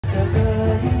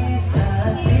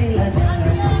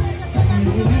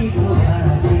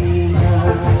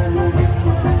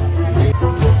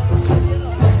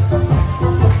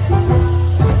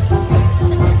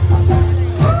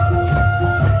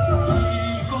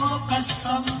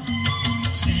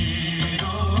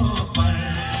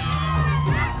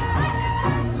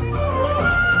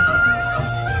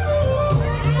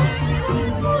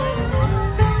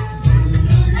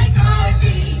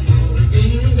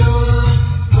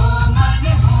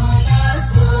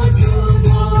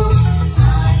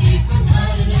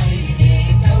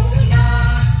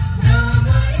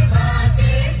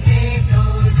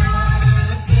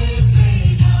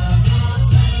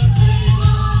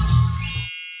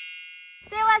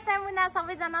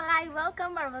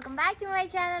welcome back to my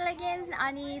channel again.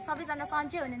 अनि सबैजना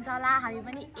सन्चै हुनुहुन्छ होला हामी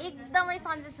पनि एकदमै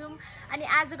सन्चै छौं अनि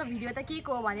आजको भिडियो त के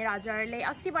को भनेर हजुरहरुले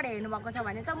अस्तिबाट हेर्नु भएको छ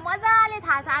भने त मजाले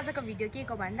थाहा छ आजको भिडियो के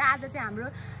को भनेर आज चाहिँ हाम्रो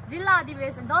जिल्ला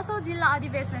अधिवेशन 10औं जिल्ला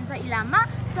अधिवेशन छ इलाममा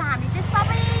सो हामी चाहिँ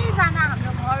सबैजना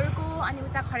हाम्रो घरको अनि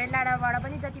उता खरेलाडाबाट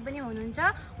पनि जति पनि हुनुहुन्छ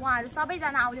उहाँहरु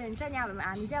सबैजना आउँदै हुन्छ अनि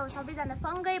हामी चाहिँ अब सबैजना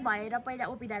सँगै भएर पहिला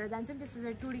ओपिदार जान्छौं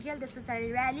त्यसपछि टुडी खेल त्यसपछि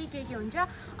र्याली के हुन्छ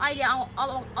अहिले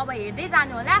अब हेर्दै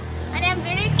जानु होला अनि आइ एम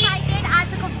भेरी एक्साइटेड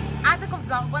आजको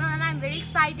भ्लग बनाउन आइ एम भेरी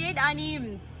एक्साइटेड अनि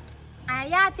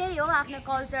या त्यही हो आफ्नो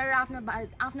कल्चर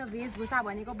आफ्नो वेशभूषा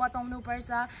भनेको बचाउनु पर्छ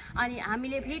अनि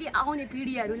हामीले फेरि आउने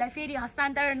पिढीहरूलाई फेरि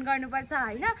हस्तान्तरण गर्नुपर्छ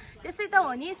हैन त्यस्तै त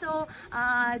हो नि सो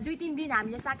 2-3 दिन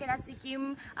हामीले साकेला सिक्किम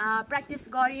प्र्याक्टिस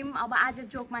गर्यौं अब आज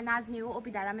जोकमा नाच्ने हो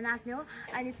ओपिधारामा नाच्ने हो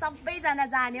अनि सबैजना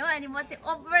जाने हो अनि म चाहिँ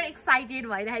ओभर एक्साइटेड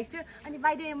भइरहेको छु अनि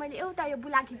बाइ द वे मैले एउटा यो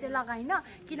बुलाकी चाहिँ लगाइन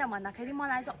किन भन्दाखेरि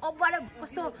मलाई चाहिँ ओभर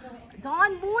कस्तो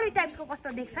झन् बुढी टाइप्सको कस्तो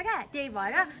देख्छ क्या त्यही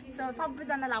भएर सो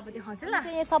सबैजनालाई अब देखाउँछु ल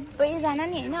यो सबै जना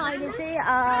नि हैन अहिले चाहिँ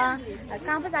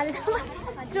कहाँ पो जाँदैछौँ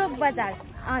चोक बजार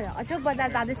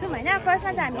जाँदैछौँ हैन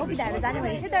फर्स्टमा चाहिँ हामी ओपिधारा जाने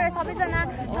भनेको थियो तर सबैजना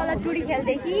तल टुडी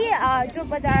खेलदेखि चोक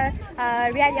बजार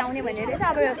र्याली आउने भनेर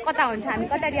चाहिँ अब कता हुन्छ हामी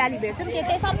कता र्याली भेट्छौँ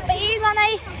त्यही सबैजना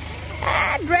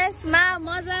ड्रेसमा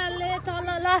मजाले तल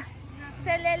ल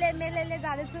सेलेले मेलेले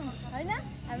जाँदैछौँ हैन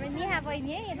हाम्रो नेहा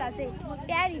बहिनी है यता चाहिँ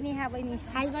प्यारी नेहा बहिनी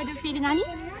हाई गर्दै फेरि नानी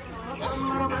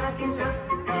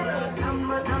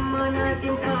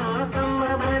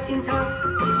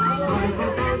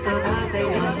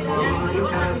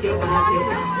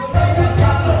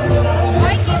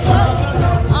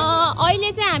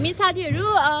अहिले चाहिँ हामी साथीहरु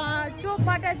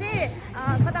चोकबाट चाहिँ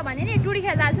कता भने नि टुडी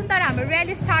खेल जान्छौँ तर हाम्रो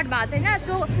र्याली स्टार्ट भएको छैन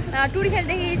टुडी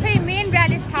खेलदेखि चाहिँ मेन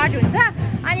र्याली स्टार्ट हुन्छ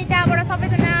अनि त्यहाँबाट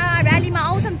सबैजना र्यालीमा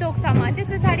आउँछौँ चोकसम्म त्यस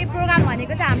पछाडि प्रोग्राम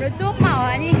भनेको चाहिँ हाम्रो चोकमा हो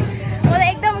अनि म त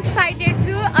एकदम एक्साइटेड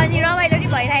छु अनि रमाइलो नि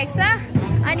भइरहेको छ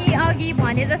अनि अघि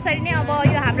भने जसरी नै अब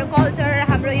यो हाम्रो कल्चर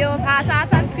हाम्रो यो भाषा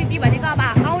संस्कृति भनेको अब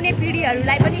आउने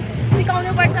पिढीहरूलाई पनि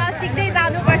सिकाउनु पर्छ सिक्दै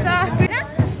जानुपर्छ हैन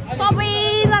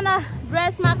सबैजना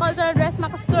ड्रेसमा कल्चरल ड्रेसमा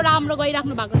कस्तो राम्रो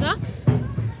गइराख्नु भएको छ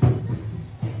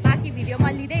बाँकी भिडियो म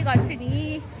लिँदै गर्छु नि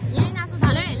यही नाच्नु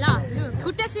थाल्यो है ल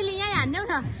खुट्टे सिली यही हान्देऊ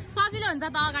न सजिलो हुन्छ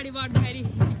त अगाडि बढ्दाखेरि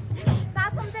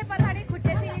सासम चाहिँ पछाडि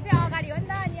खुट्टे सिली चाहिँ अगाडि हो नि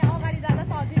त अनि अगाडि जाँदा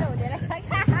सजिलो हुँदो रहेछ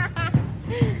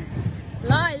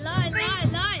ल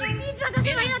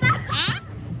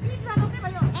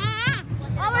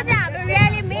अब चाहिँ हाम्रो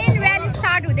र्याली मेन र्याली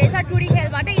स्टार्ट हुँदैछ टुडी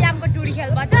खेलबाट इलामको टुडी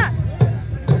खेलबाट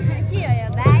के हो यो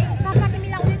भाइ कपडा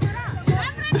मिलाउँदैछ र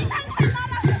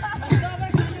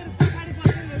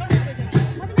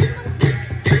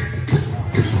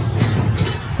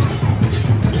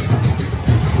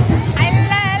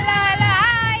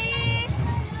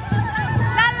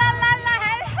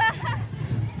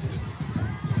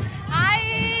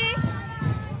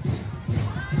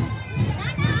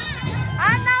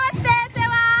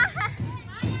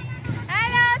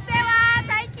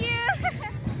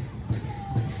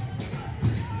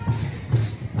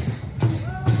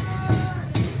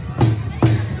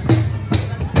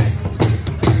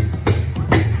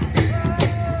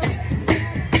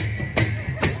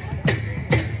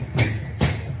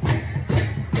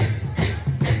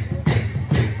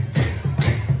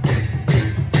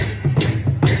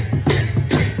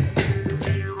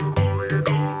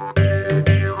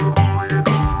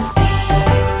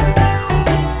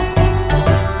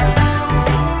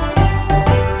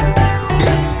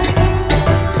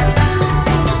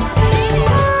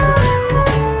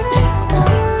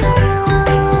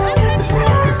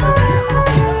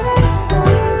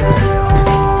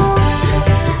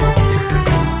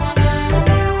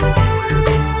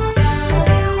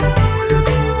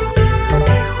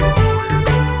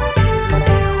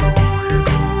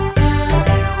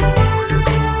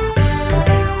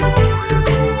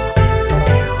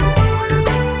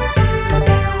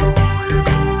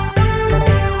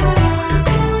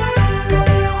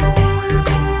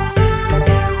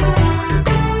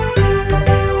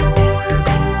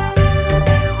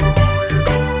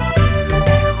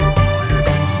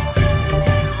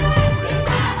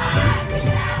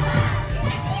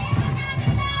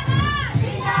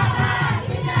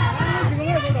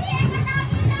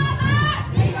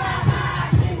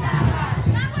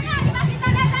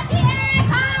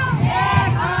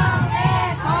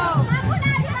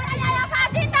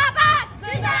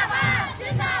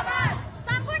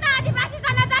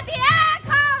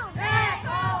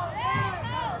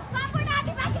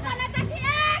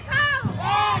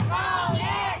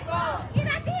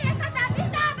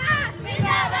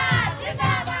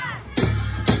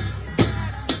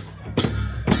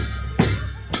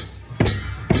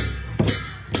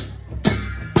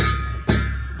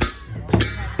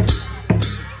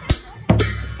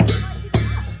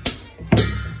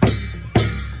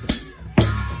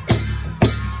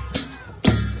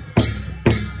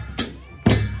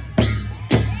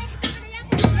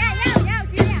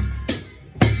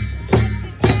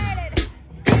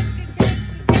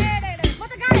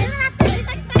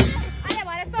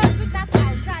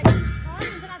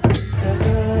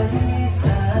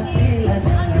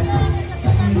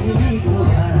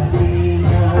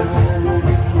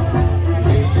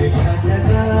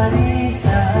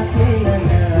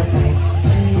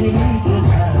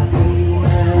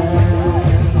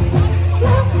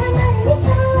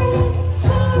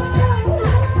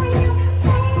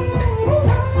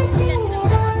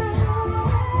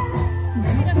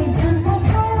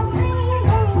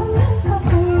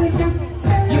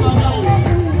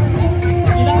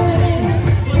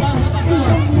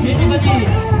पनि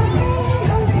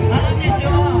आदरणीय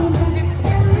सेवा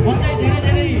भन्दै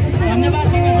धेरै धन्यवाद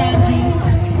दिन चाहन्छु।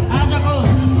 आजको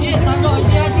यस हाम्रो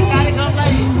ऐतिहासिक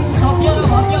कार्यक्रमलाई सभ्य र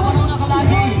भव्य बनाउनका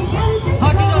लागि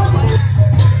खटिरहनु भयो।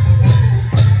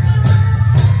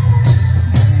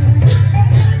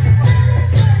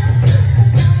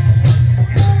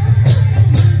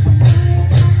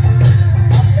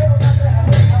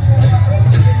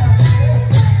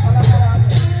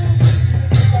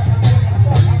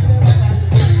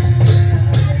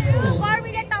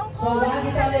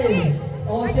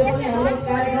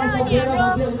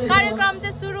 कार्यक्रम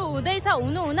चाहिँ सुरु हुँदैछ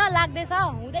हुन लाग्दैछ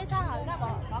हल्का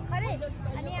भर्खरै।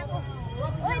 अनि यहाँको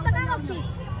ओइ त कहाँ फिस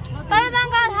तर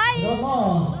अङ्कल हाई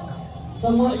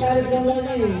सम्मान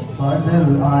कार्यक्रमलाई बादल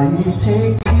आई छे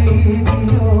कि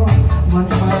दियो मन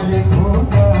मारेको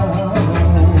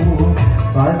गाउँ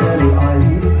बादल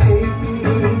आई छे कि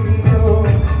दियो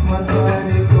मन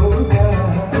मारेको गाउँ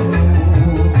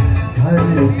घर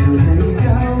सुधै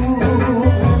जाऊ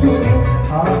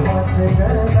हात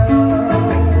लगाऊ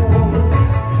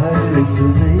घर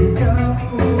सुधै जाऊ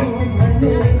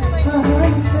भने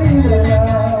हात लगाऊ।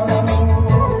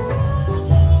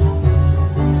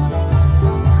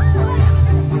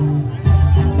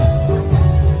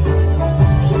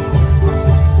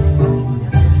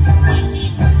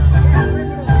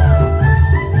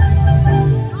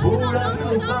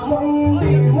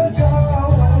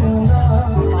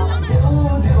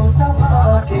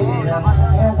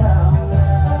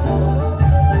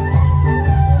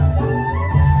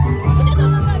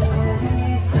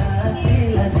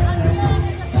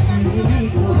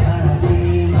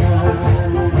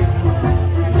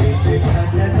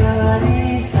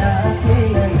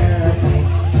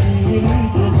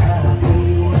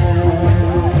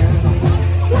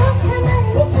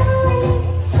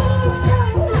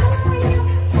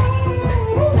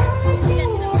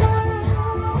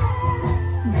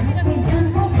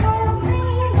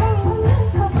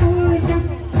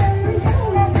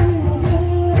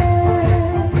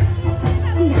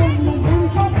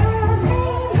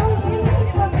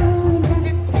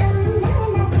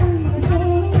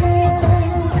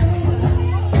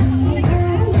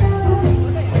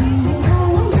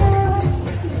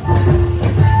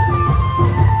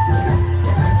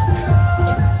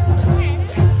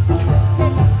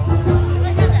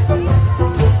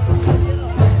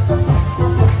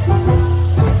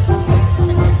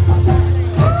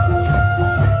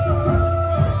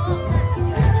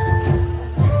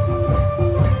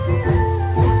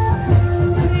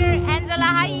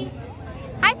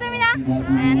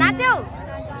 नाच्यौ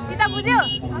चिता बुझ्यौ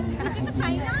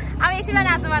अब यसैमा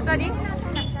नाच्नुपर्छ नि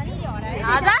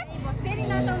हजुर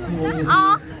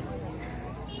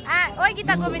ओइ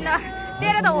गीता गोविन्द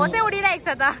तेरो त होसै उडिरहेको छ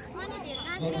त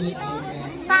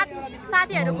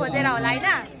साथीहरू खोजेर होला होइन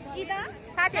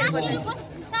साथीहरू खोजेर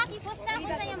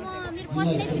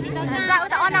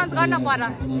उता अनाउन्स गर्न पर्यो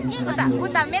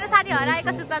उता मेरो साथी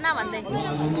हराएको सूचना भन्दै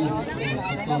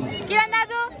किरण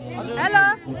दाजु हेलो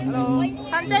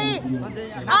सन्चै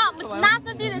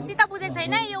नाच्नु चित्त बुझेको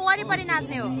छैन यो वरिपरि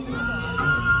नाच्ने हो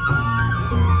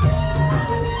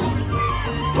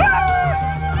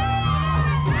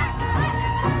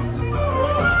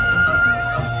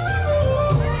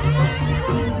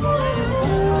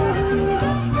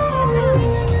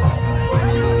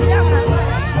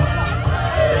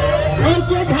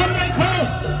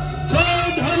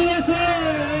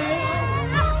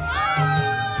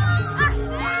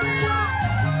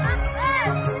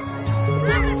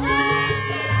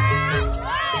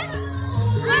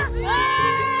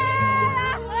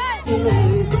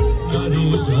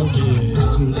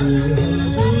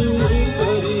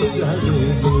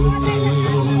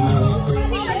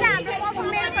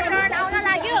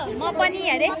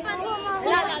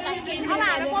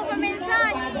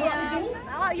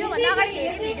योभन्दा अगाडि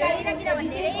धेरै भिडियो लिएर किनभने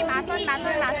धेरै भाषण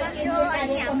थियो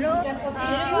अनि हाम्रो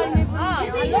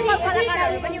लोकल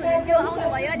कलाकारहरू पनि हुनुहुन्थ्यो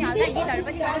आउनुभयो अनि हल्का गीतहरू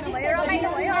पनि गाउनुभयो रमाइलो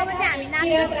भयो अब चाहिँ हामी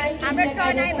नाच्छौँ हाम्रो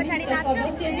टर्न आए पछाडि नाच्छौँ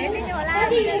हेर्दै होला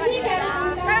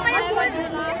तर मैले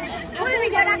फुल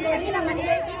भिडियो राख्दैन किनभने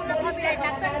गीतमा कपिराइट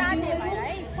लाग्छ नाच्ने भएर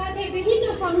है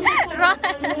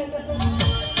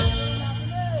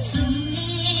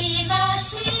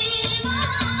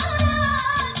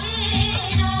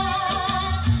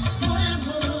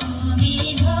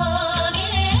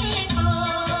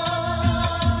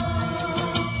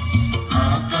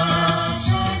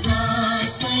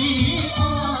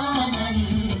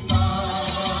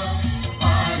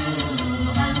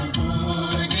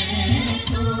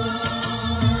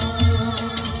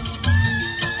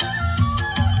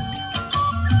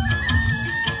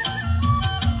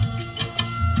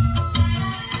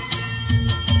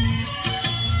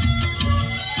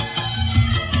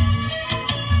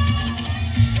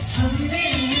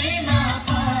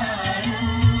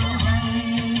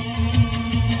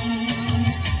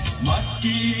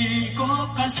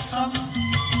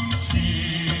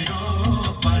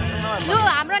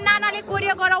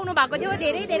गराउनु भएको थियो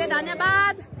धेरै धेरै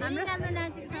धन्यवाद हाम्रो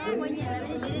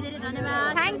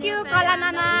थ्याङ्क यू कला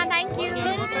नाना थ्याङ्क यू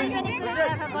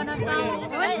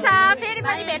हुन्छ फेरि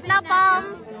पनि भेट्न पाऊँ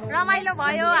रमाइलो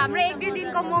भयो हाम्रो 1-2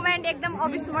 दिनको मोमेन्ट एकदम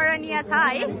अविस्मरणीय छ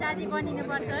है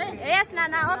यस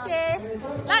नाना ओके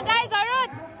ल गाइजहरु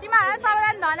तिमीहरुलाई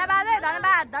सबैलाई धन्यवाद है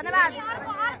धन्यवाद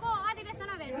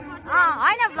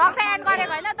होइन भ्लग त एन्ड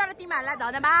गरेको होइन तर तिमीहरूलाई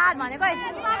धन्यवाद भनेको है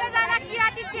सबैजना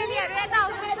किराती चेलीहरू यता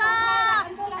हुनुहुन्छ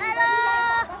हेलो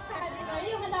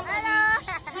हेलो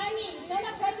हामी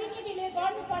जनप्रतिनिधिले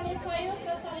गर्नुपर्ने सहयोग र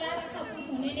सल्लाह र सपोर्ट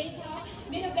हुने नै छ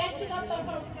मेरो व्यक्तिगत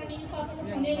तर्फबाट पनि सपोर्ट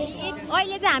हुने नै छ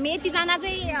अहिले चाहिँ हामी यतिजना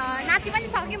चाहिँ नाची पनि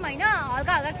सक्यौँ होइन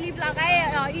हल्का हल्का क्लिप लगाए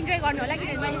इन्जोय गर्नु होला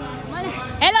किनभने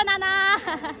हेलो नाना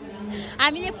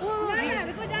हामीले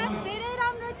फुलहरूको डान्स धेरै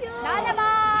राम्रो थियो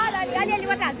धन्यवाद अलिअलि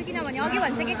मात्रै हाल्छु किनभने अघि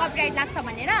भन्छ कि कपिराइट लाग्छ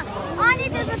भनेर अनि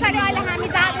त्यस पछाडि अहिले हामी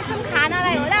जाँदैछौँ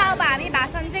खानालाई होला अब हामी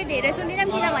भाषण चाहिँ धेरै सुन्दिनौँ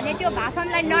किनभने त्यो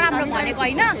भाषणलाई नराम्रो भनेको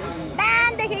होइन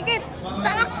बिहानदेखि के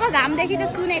चमक्क घामदेखि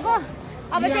चाहिँ सुनेको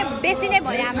अब चाहिँ बेसी नै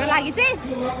भयो हाम्रो लागि चाहिँ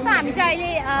हामी चाहिँ अहिले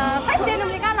खै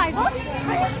सेनुमले कहाँ लगेको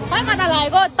खै कता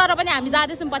लगेको तर पनि हामी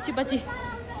जाँदैछौँ पछि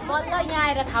बल्ल यहाँ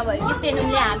आएर थाहा भयो कि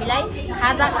सेनुमले हामीलाई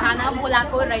खाजा खान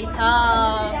बोलाएको रहेछ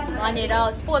भनेर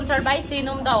स्पोन्सर बाई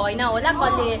सेनुम त होइन होला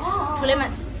कसले ठुलै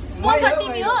स्पोन्सर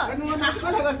टिभी हो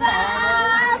स्पोन्सर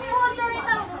त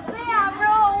हुन्छ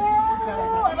हाम्रो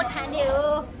अब खाने हो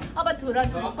अब थुरन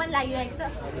भोक पनि लागिरहेको छ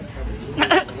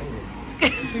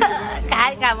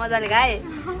खा मजाले खाए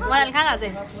मजाले खा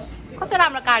चाहिँ कस्तो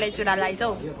राम्रो काँडे चुरा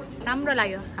लगाइछौ राम्रो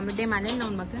लाग्यो हाम्रो डेमाले पनि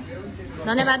ल्याउनु भएको थियो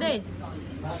धन्यवाद है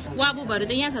वाबुहरू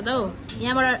त यहाँ छ त हौ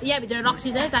यहाँबाट यहाँभित्र रक्सी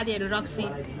छ है साथीहरू रक्सी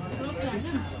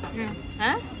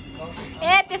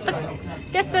ए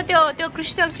त्यस्तो त्यो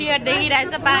क्रिस्टल क्लियर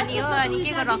देखिरहेछ पानी हो अनि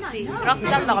के को रक्सी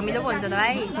त धमिलो पो हुन्छ त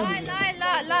भाइ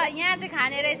ल यहाँ चाहिँ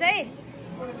खाने रहेछ है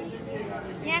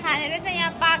यहाँ खाने रहेछ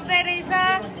यहाँ पाक्दै रहेछ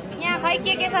यहाँ खै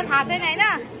के छ थाहा छैन होइन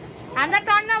हामी त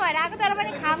टन्न भएर आएको तर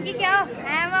पनि खाऊँ कि क्या हो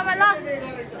बाबा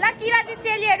ल किराती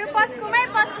चेलीहरू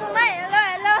पस्कुमै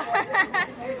हेलो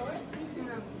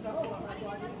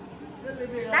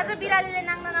दाजु बिरालीले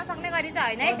नाङ्न नसक्ने गरी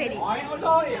चाहिँ होइन है फेरि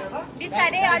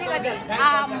बिस्तारै अलिकति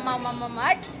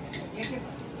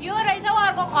यो रहेछ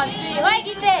अर्को खल्छु ओइ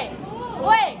गीते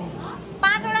ओइ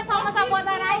 5वटा समोसा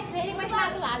बजार आइस फेरि पनि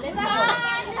मासु हाल्दैछ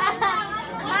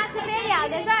मासु फेरि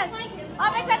हाल्दैछ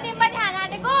अपेक्षा तिमी पनि खान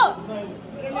आँटेको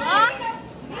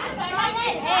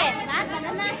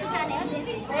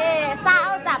ए सा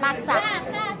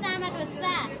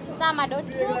चामाडोट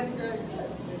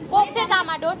कोक चाहिँ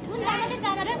चामाडोट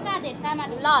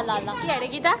ल के अरे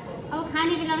गीता अब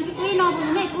खाने बेलामा चाहिँ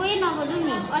कोही नबोल्नु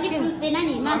नि अलिक बुझ्दैन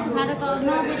नि मासु खाएर त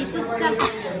नबोली चुपचाप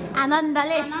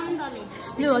आनन्दले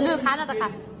लु खान त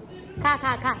खा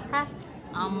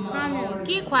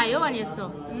के खुवायो भने यस्तो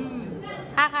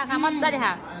खा मजाले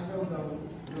खा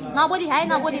नबोली खाए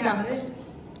नबोली त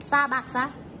फाक्सा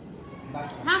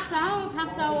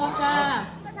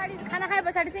पछाडि खाना खाए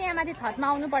पछाडि चाहिँ यहाँ माथि छतमा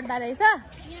आउनु पर्दा रहेछ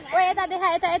ओ यता देखा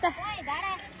यता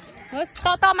होस्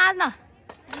त माझ्न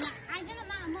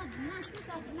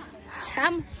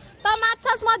त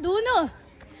माछस् म धुनु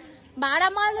भाडा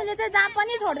मलले चाहिँ जहाँ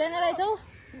पनि छोड्दैन रहेछौ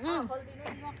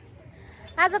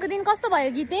आजको दिन कस्तो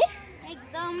भयो गीते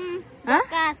एकदम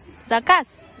झकास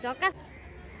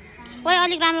ओइ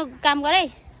अलिक राम्रो काम गर है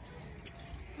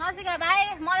नसिका भाइ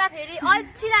मलाई फेरि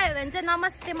अल्छी लाग्यो भने चाहिँ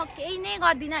नमस्ते म केही नै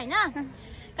गर्दिनँ होइन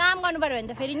काम गर्नु पर्यो भने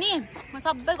त फेरि नि म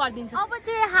सबै गरिदिन्छु अब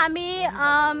चाहिँ हामी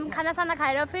खानासाना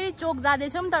खाएर फेरि चोक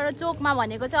जाँदैछौँ तर चोकमा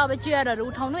भनेको चाहिँ अब चेयरहरू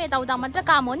उठाउनु यताउता मात्र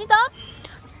काम हो नि त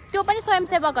त्यो पनि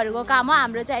स्वयंसेवकहरूको काम हो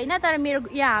हाम्रो चाहिँ होइन तर मेरो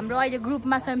यहाँ हाम्रो अहिले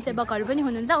ग्रुपमा स्वयंसेवकहरू पनि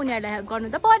हुनुहुन्छ उनीहरूलाई हेल्प गर्नु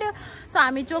त पर्यो सो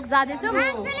हामी चोक जाँदैछौँ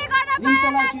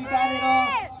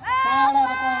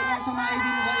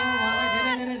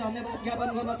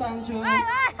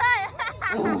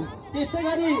त्यस्तै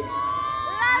गरी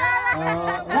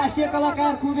राष्ट्रिय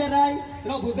कलाकार कुबेर राई र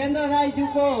भूपेन्द्र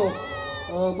राईज्यूको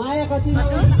माया कति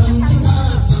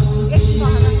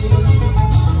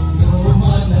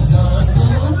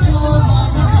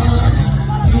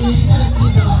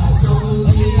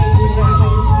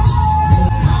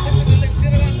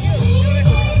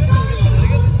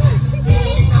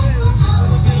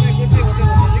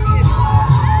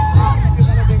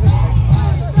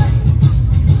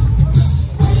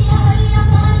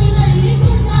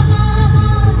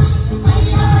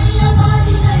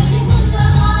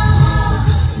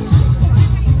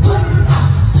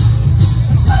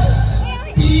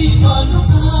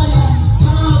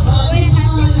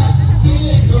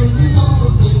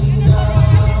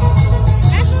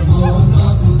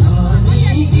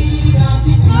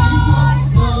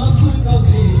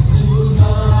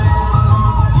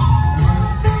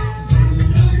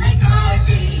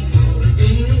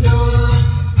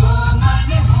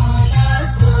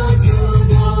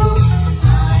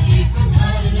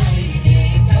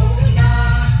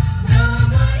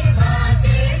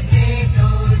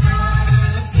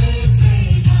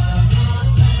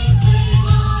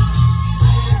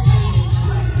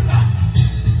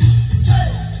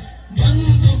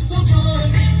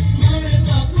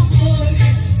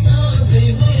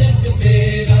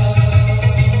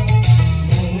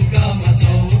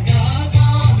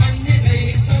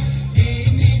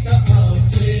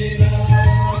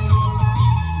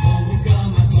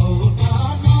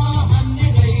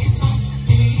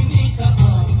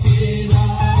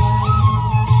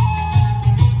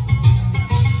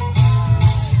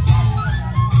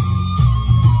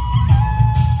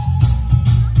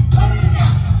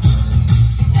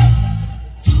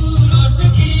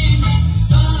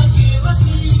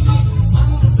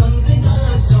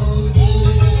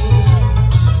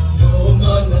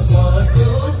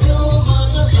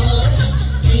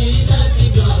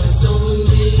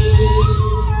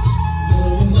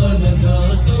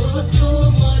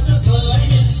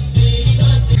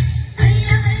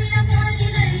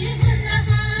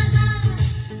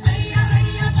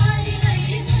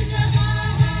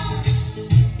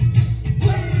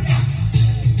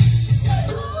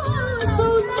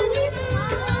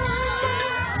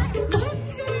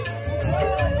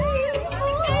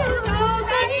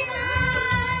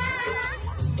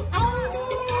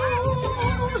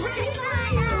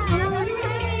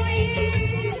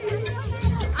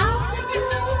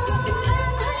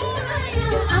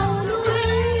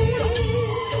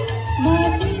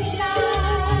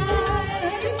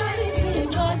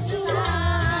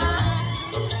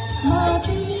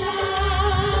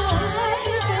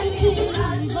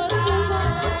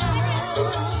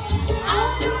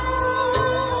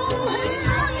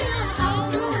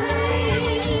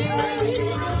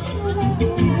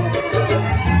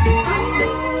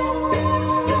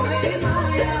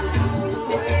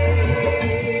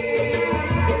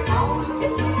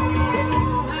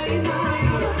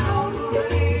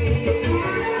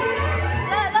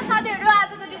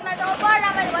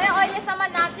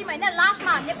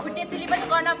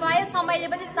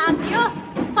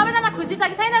छ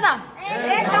कि छैन त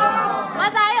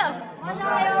मजा आयो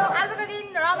आजको दिन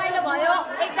रमाइलो भयो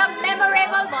एकदम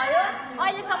मेमोरेबल भयो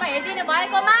अहिलेसम्म हेरिदिनु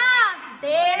भएकोमा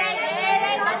धेरै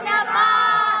धेरै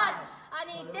धन्यवाद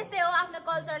अनि त्यस्तै हो आफ्नो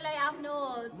कल्चरलाई आफ्नो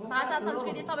भाषा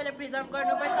संस्कृति सबैले प्रिजर्भ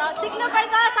गर्नुपर्छ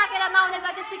सिक्नुपर्छ साकेला नआउने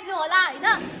जति सिक्नु होला हैन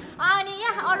अनि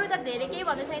यहाँ अरु त धेरै केही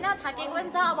भन्नु छैन थाकेको पनि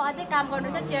छ अब अझै काम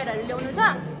गर्नु छ चेयरहरु ल्याउनु छ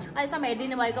अहिलेसम्म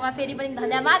हेरिदिनु भएकोमा फेरि पनि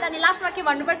धन्यवाद अनि लास्टमा के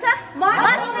भन्नुपर्छ